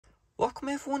Welcome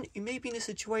everyone, you may be in a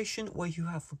situation where you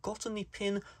have forgotten the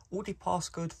PIN or the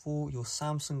passcode for your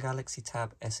Samsung Galaxy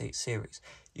Tab S8 series.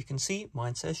 You can see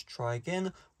mine says try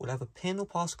again. Whatever PIN or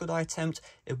passcode I attempt,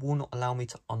 it will not allow me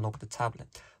to unlock the tablet.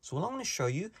 So what I'm going to show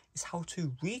you is how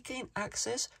to regain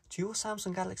access to your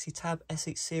Samsung Galaxy Tab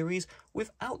S8 series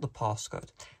without the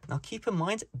passcode. Now keep in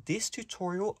mind, this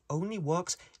tutorial only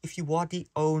works if you are the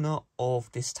owner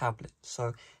of this tablet.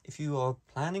 So if you are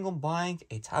planning on buying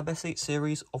a Tab S8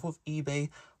 series off of eBay,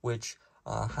 which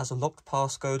has a locked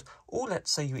passcode, or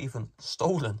let's say you even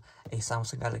stolen a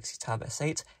Samsung Galaxy Tab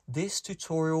S8, this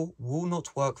tutorial will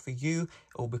not work for you.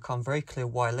 It will become very clear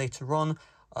why later on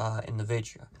in the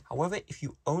video. However, if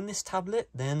you own this tablet,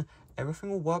 then everything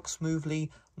will work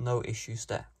smoothly, no issues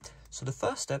there. So the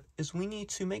first step is we need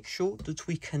to make sure that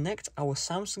we connect our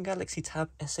Samsung Galaxy Tab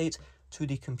S8 to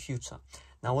the computer.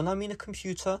 Now when I mean a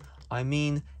computer, I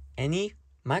mean any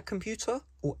Mac computer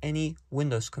or any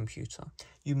Windows computer.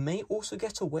 You may also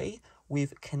get away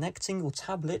with connecting your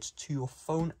tablet to your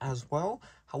phone as well.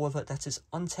 However, that is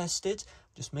untested.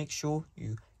 Just make sure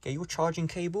you get your charging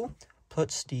cable,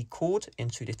 put the cord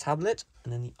into the tablet,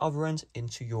 and then the other end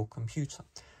into your computer.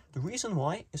 The reason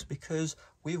why is because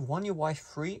with One UI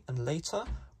 3 and later,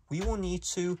 we will need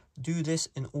to do this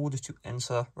in order to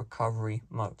enter recovery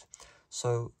mode.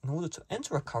 So in order to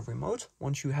enter recovery mode,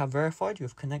 once you have verified you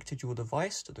have connected your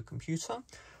device to the computer,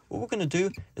 what we're going to do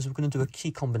is we're going to do a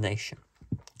key combination.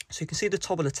 So you can see at the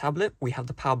top of the tablet, we have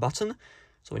the power button.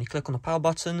 So when you click on the power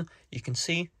button, you can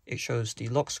see it shows the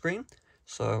lock screen.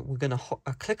 So we're going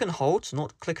to click and hold, so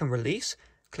not click and release,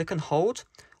 click and hold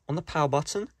on the power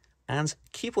button and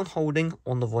keep on holding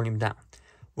on the volume down.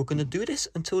 We're going to do this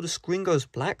until the screen goes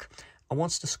black. And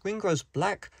once the screen goes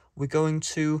black, we're going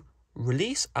to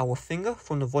release our finger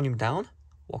from the volume down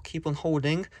while keep on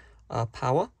holding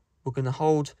power. We're going to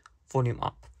hold volume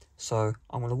up. So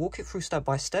I'm going to walk it through step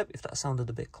by step if that sounded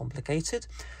a bit complicated.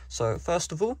 So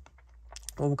first of all,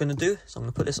 what we're going to do is I'm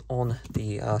going to put this on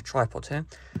the tripod here.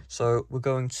 So we're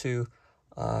going to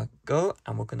go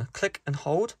and we're going to click and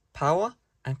hold power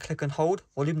and click and hold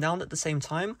volume down at the same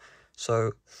time.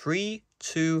 So 3,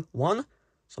 2, 1.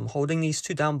 So I'm holding these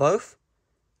two down both.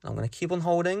 I'm going to keep on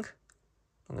holding.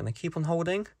 I'm going to keep on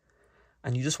holding.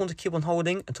 And you just want to keep on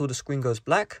holding until the screen goes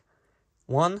black.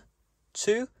 1,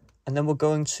 2. And then we're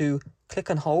going to click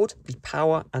and hold the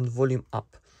power and volume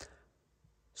up.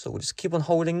 So we'll just keep on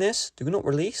holding this. Do not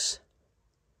release.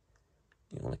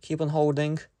 You want to keep on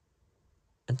holding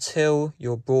until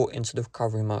you're brought into the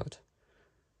recovery mode.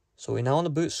 So we're now on the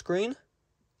boot screen.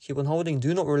 Keep on holding.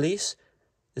 Do not release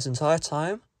this entire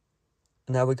time.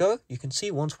 And there we go. You can see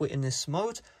once we're in this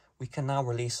mode, we can now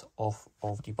release off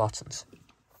of the buttons.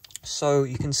 So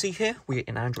you can see here, we're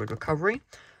in Android recovery.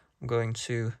 I'm going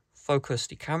to focus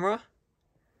the camera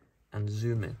and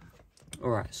zoom in. All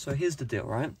right, so here's the deal,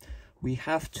 right? We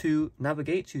have to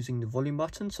navigate using the volume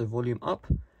button. So volume up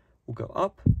will go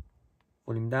up,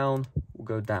 volume down will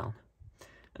go down.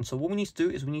 And so what we need to do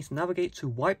is we need to navigate to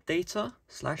wipe data /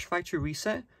 factory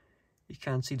reset. You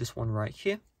can see this one right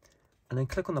here. And then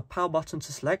click on the power button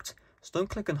to select. So don't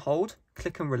click and hold,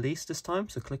 click and release this time.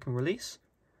 So click and release.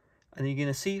 And then you're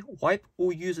going to see wipe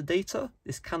all user data.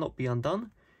 This cannot be undone.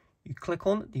 You click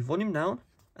on the volume down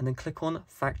and then click on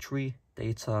factory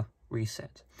data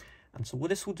reset. And so what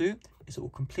this will do is it will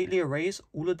completely erase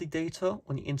all of the data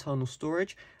on the internal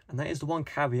storage. And that is the one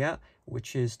caveat,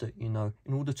 which is that, you know,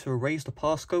 in order to erase the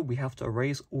passcode, we have to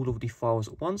erase all of the files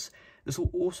at once. This will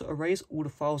also erase all the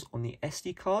files on the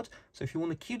SD card. So if you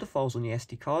want to keep the files on the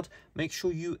SD card, make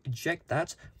sure you eject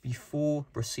that before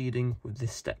proceeding with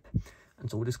this step. And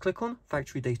so we'll just click on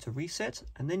factory data reset,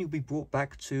 and then you'll be brought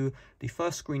back to the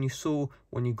first screen you saw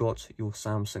when you got your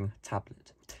Samsung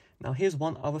tablet. Now here's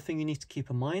one other thing you need to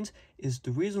keep in mind is the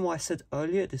reason why I said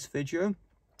earlier this video,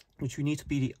 which you need to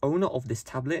be the owner of this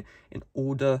tablet in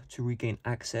order to regain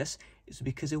access, is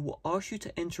because it will ask you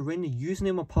to enter in the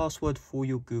username or password for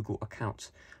your Google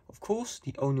account. Of course,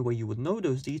 the only way you would know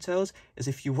those details is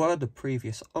if you were the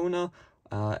previous owner.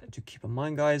 Do keep in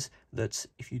mind, guys, that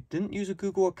if you didn't use a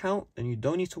Google account, then you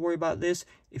don't need to worry about this.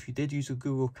 If you did use a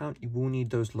Google account, you will need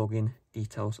those login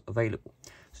details available.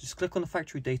 So just click on the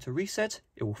factory data reset.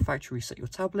 It will factory reset your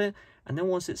tablet. And then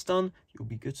once it's done, you'll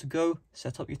be good to go.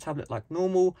 Set up your tablet like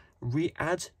normal.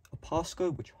 Re-add a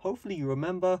passcode, which hopefully you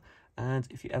remember. And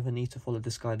if you ever need to follow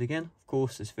this guide again, of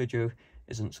course, this video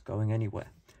isn't going anywhere.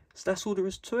 So that's all there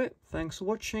is to it. Thanks for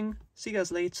watching. See you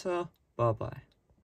guys later. Bye-bye.